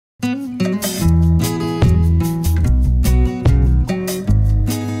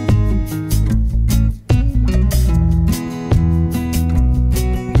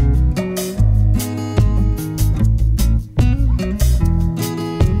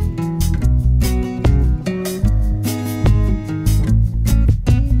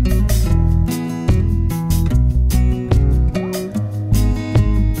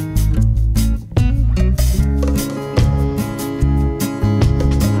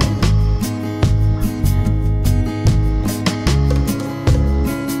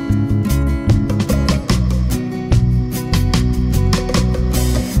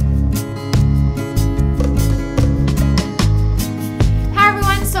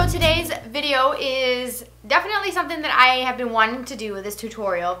today's video is definitely something that I have been wanting to do with this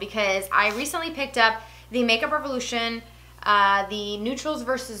tutorial because I recently picked up the Makeup Revolution, the Neutrals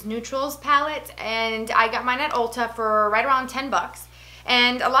versus Neutrals palette, and I got mine at Ulta for right around 10 bucks.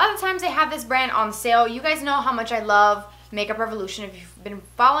 And a lot of the times they have this brand on sale. You guys know how much I love Makeup Revolution. If you've been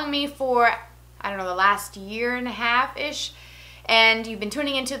following me for, I don't know, the last year and a half-ish, and you've been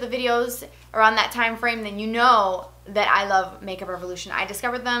tuning into the videos around that time frame, then you know that I love Makeup Revolution. I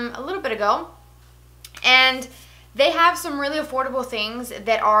discovered them a little bit ago, and they have some really affordable things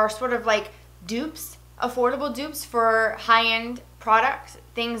that are sort of like dupes, affordable dupes for high-end products,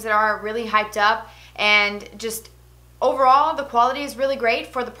 things that are really hyped up, and just overall the quality is really great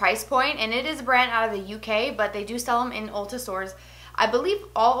for the price point, and it is a brand out of the UK, but they do sell them in Ulta stores. I believe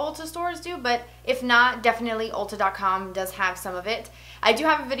all Ulta stores do, but if not, definitely Ulta.com does have some of it. I do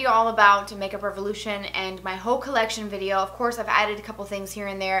have a video all about Makeup Revolution and my whole collection video. Of course, I've added a couple things here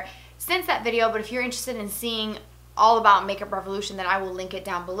and there since that video, but if you're interested in seeing all about Makeup Revolution, then I will link it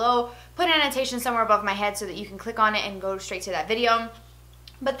down below. Put an annotation somewhere above my head so that you can click on it and go straight to that video.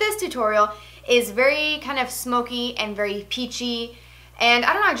 But this tutorial is very kind of smoky and very peachy, and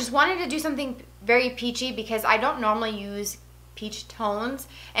I don't know, I just wanted to do something very peachy because I don't normally use peach tones,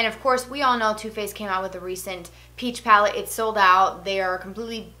 and of course we all know Too Faced came out with a recent peach palette. It's sold out. They are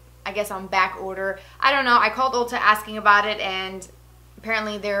completely, I guess, on back order. I don't know, I called Ulta asking about it, and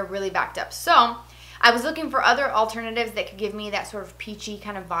apparently they're really backed up. So I was looking for other alternatives that could give me that sort of peachy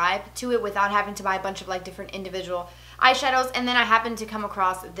kind of vibe to it without having to buy a bunch of like different individual eyeshadows, and then I happened to come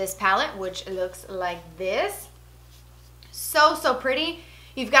across this palette, which looks like this. So pretty.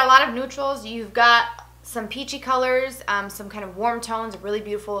 You've got a lot of neutrals, you've got some peachy colors, some kind of warm tones, really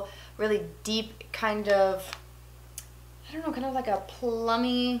beautiful, really deep kind of, I don't know, kind of like a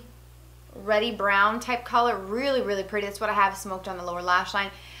plummy, reddy brown type color. Really, really pretty. That's what I have smoked on the lower lash line.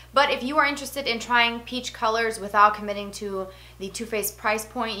 But if you are interested in trying peach colors without committing to the Too Faced price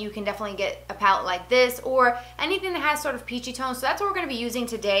point, you can definitely get a palette like this or anything that has sort of peachy tones. So that's what we're going to be using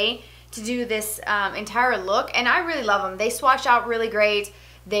today to do this entire look. And I really love them. They swatch out really great.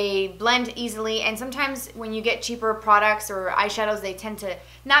 They blend easily, and sometimes when you get cheaper products or eyeshadows, they tend to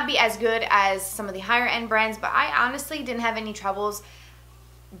not be as good as some of the higher end brands, but I honestly didn't have any troubles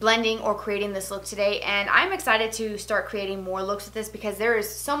blending or creating this look today, and I'm excited to start creating more looks with this because there is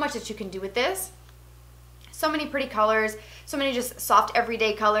so much that you can do with this. So many pretty colors, so many just soft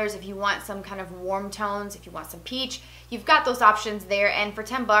everyday colors. If you want some kind of warm tones, if you want some peach, you've got those options there, and for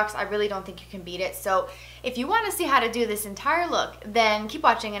 10 bucks, I really don't think you can beat it. So if you want to see how to do this entire look, then keep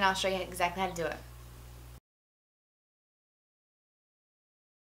watching and I'll show you exactly how to do it.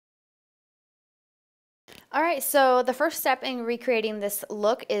 Alright, so the first step in recreating this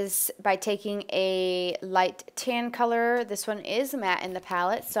look is by taking a light tan color. This one is matte in the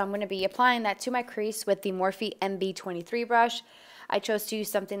palette, so I'm going to be applying that to my crease with the Morphe MB23 brush. I chose to use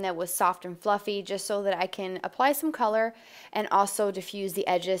something that was soft and fluffy just so that I can apply some color and also diffuse the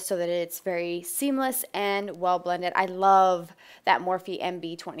edges so that it's very seamless and well blended. I love that Morphe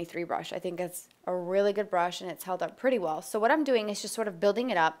MB23 brush. I think it's a really good brush and it's held up pretty well. So what I'm doing is just sort of building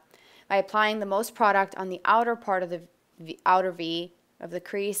it up by applying the most product on the outer part of the outer V of the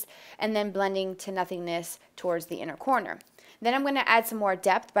crease and then blending to nothingness towards the inner corner. Then I'm going to add some more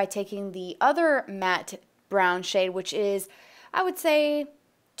depth by taking the other matte brown shade, which is, I would say,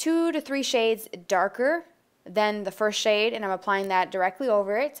 2 to 3 shades darker than the first shade, and I'm applying that directly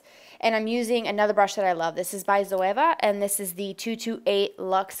over it. And I'm using another brush that I love. This is by Zoeva, and this is the 228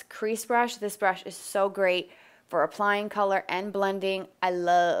 Luxe Crease Brush. This brush is so great for applying color and blending. I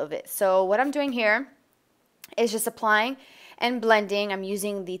love it. So what I'm doing here is just applying and blending. I'm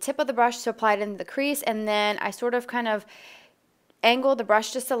using the tip of the brush to apply it in the crease, and then I sort of kind of angle the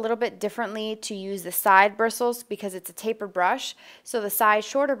brush just a little bit differently to use the side bristles because it's a tapered brush. So the side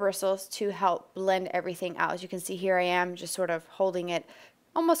shorter bristles to help blend everything out. As you can see here, I am just sort of holding it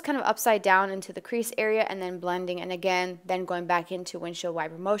almost kind of upside down into the crease area and then blending, and again then going back into windshield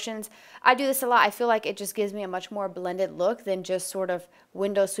wiper motions. I do this a lot. I feel like it just gives me a much more blended look than just sort of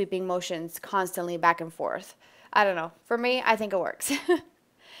window sweeping motions constantly back and forth. I don't know. For me, I think it works.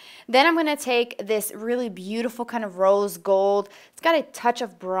 Then I'm going to take this really beautiful kind of rose gold. It's got a touch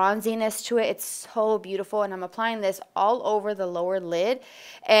of bronziness to it. It's so beautiful, and I'm applying this all over the lower lid.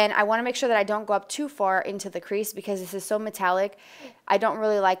 And I want to make sure that I don't go up too far into the crease because this is so metallic. I don't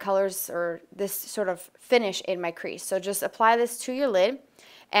really like colors or this sort of finish in my crease. So just apply this to your lid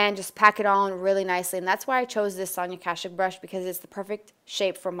and just pack it on really nicely. And that's why I chose this Sonia Kashuk brush, because it's the perfect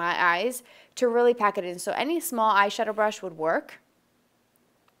shape for my eyes to really pack it in. So any small eyeshadow brush would work.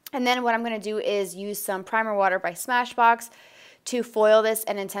 And then what I'm going to do is use some primer water by Smashbox to foil this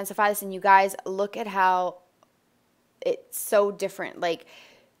and intensify this. And you guys, look at how it's so different. Like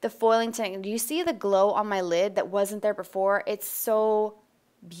the foiling technique, do you see the glow on my lid that wasn't there before? It's so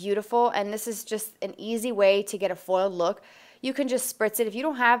beautiful, and this is just an easy way to get a foiled look. You can just spritz it. If you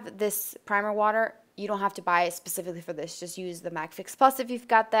don't have this primer water, you don't have to buy it specifically for this. Just use the MAC Fix Plus if you've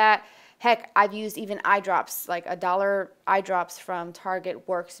got that. Heck, I've used even eye drops, like $1 eye drops from Target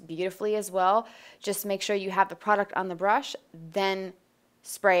works beautifully as well. Just make sure you have the product on the brush, then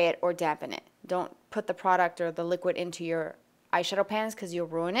spray it or dampen it. Don't put the product or the liquid into your eyeshadow pans because you'll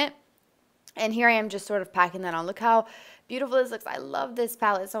ruin it. And here I am just sort of packing that on. Look how beautiful this looks. I love this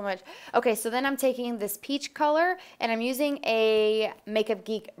palette so much. Okay, so then I'm taking this peach color and I'm using a Makeup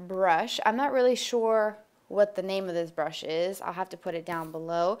Geek brush. I'm not really sure what the name of this brush is. I'll have to put it down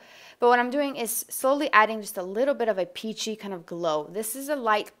below. But what I'm doing is slowly adding just a little bit of a peachy kind of glow. This is a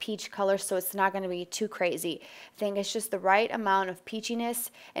light peach color, so it's not going to be too crazy. I think it's just the right amount of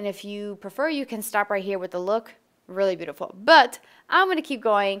peachiness. And if you prefer, you can stop right here with the look. Really beautiful. But I'm going to keep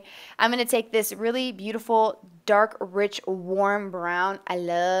going. I'm going to take this really beautiful, dark, rich, warm brown. I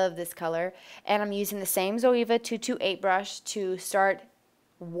love this color. And I'm using the same Zoeva 228 brush to start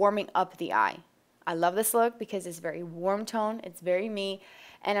warming up the eye. I love this look because it's very warm tone. It's very me.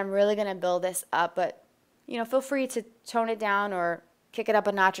 And I'm really going to build this up. But, you know, feel free to tone it down or kick it up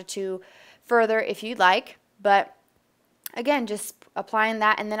a notch or two further if you'd like. But, again, just applying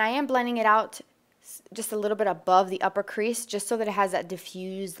that. And then I am blending it out just a little bit above the upper crease, just so that it has that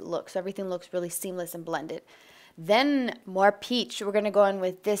diffused look, so everything looks really seamless and blended. Then more peach. We're going to go in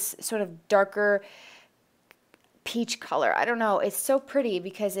with this sort of darker peach color. I don't know, it's so pretty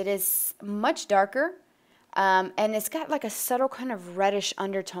because it is much darker, and it's got like a subtle kind of reddish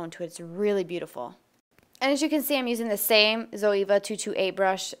undertone to it. It's really beautiful. And as you can see, I'm using the same Zoeva 228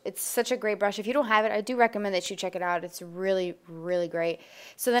 brush. It's such a great brush. If you don't have it, I do recommend that you check it out. It's really, really great.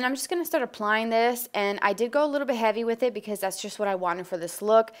 So then I'm just going to start applying this. And I did go a little bit heavy with it because that's just what I wanted for this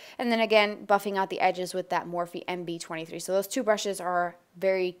look. And then again, buffing out the edges with that Morphe MB23. So those two brushes are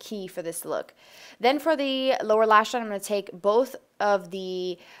very key for this look. Then for the lower lash line, I'm going to take both of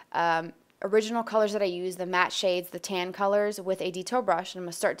the original colors that I use, the matte shades, the tan colors, with a detail brush. And I'm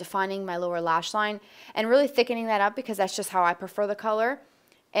going to start defining my lower lash line and really thickening that up because that's just how I prefer the color.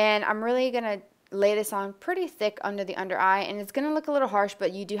 And I'm really going to lay this on pretty thick under the under eye. And it's going to look a little harsh,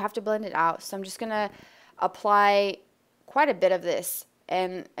 but you do have to blend it out. So I'm just going to apply quite a bit of this.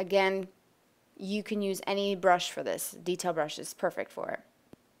 And again, you can use any brush for this. Detail brush is perfect for it.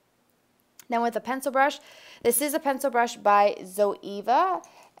 Then with a pencil brush, this is a pencil brush by Zoeva,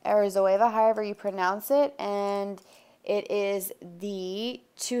 or Zoeva, however you pronounce it, and it is the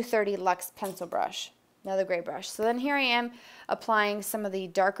 230 Luxe pencil brush, another great brush. So then here I am applying some of the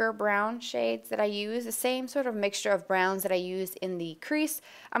darker brown shades that I use, the same sort of mixture of browns that I used in the crease.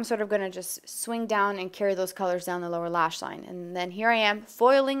 I'm sort of going to just swing down and carry those colors down the lower lash line. And then here I am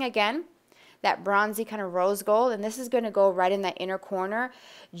foiling again, that bronzy kind of rose gold, and this is going to go right in that inner corner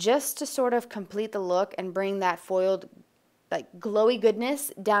just to sort of complete the look and bring that foiled like glowy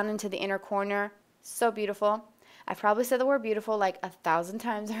goodness down into the inner corner. So beautiful. I've probably said the word beautiful like 1,000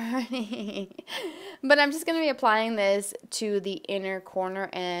 times already. But I'm just going to be applying this to the inner corner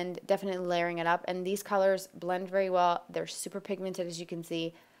and definitely layering it up. And these colors blend very well. They're super pigmented, as you can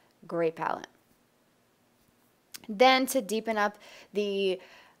see. Great palette. Then to deepen up the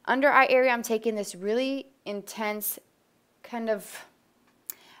under eye area, I'm taking this really intense kind of,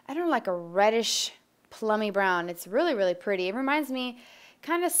 I don't know, like a reddish plummy brown. It's really, really pretty. It reminds me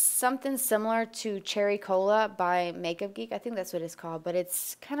kind of something similar to Cherry Cola by Makeup Geek. I think that's what it's called, but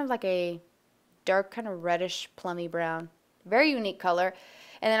it's kind of like a dark kind of reddish plummy brown. Very unique color.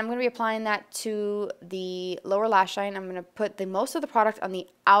 And then I'm going to be applying that to the lower lash line. I'm going to put the most of the product on the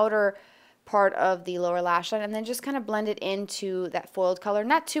outer part of the lower lash line and then just kind of blend it into that foiled color.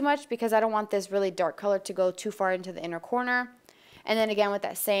 Not too much because I don't want this really dark color to go too far into the inner corner. And then again with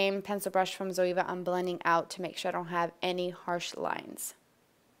that same pencil brush from Zoeva, I'm blending out to make sure I don't have any harsh lines.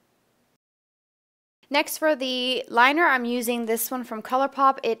 Next for the liner, I'm using this one from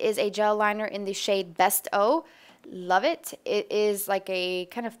Colourpop. It is a gel liner in the shade Best O. Love it. It is like a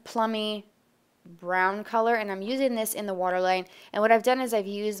kind of plummy brown color, and I'm using this in the waterline. And what I've done is I've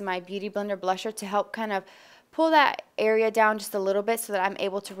used my Beauty Blender blusher to help kind of pull that area down just a little bit so that I'm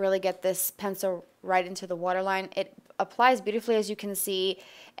able to really get this pencil right into the waterline. It applies beautifully, as you can see,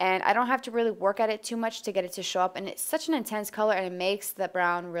 and I don't have to really work at it too much to get it to show up, and it's such an intense color and it makes the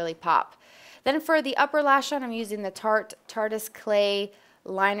brown really pop. Then for the upper lash line, I'm using the Tarte Tarteist Clay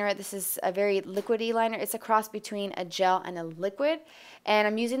liner. This is a very liquidy liner. It's a cross between a gel and a liquid. And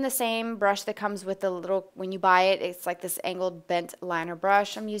I'm using the same brush that comes with the little, when you buy it, it's like this angled bent liner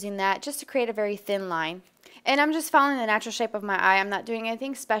brush. I'm using that just to create a very thin line. And I'm just following the natural shape of my eye. I'm not doing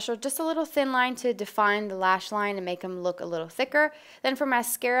anything special, just a little thin line to define the lash line and make them look a little thicker. Then for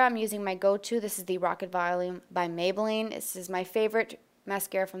mascara, I'm using my go-to. This is the Rocket Volume by Maybelline. This is my favorite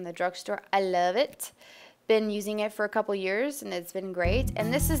mascara from the drugstore. I love it. Been using it for a couple years and it's been great.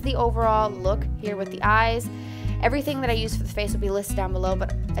 And this is the overall look here with the eyes. Everything that I use for the face will be listed down below,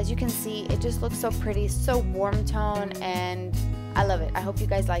 but as you can see, it just looks so pretty, so warm tone, and I love it. I hope you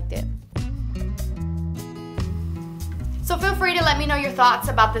guys liked it. So feel free to let me know your thoughts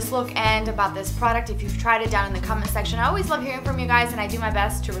about this look and about this product if you've tried it down in the comment section. I always love hearing from you guys and I do my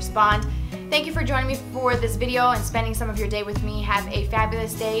best to respond. Thank you for joining me for this video and spending some of your day with me. Have a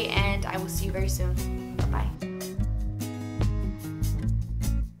fabulous day and I will see you very soon.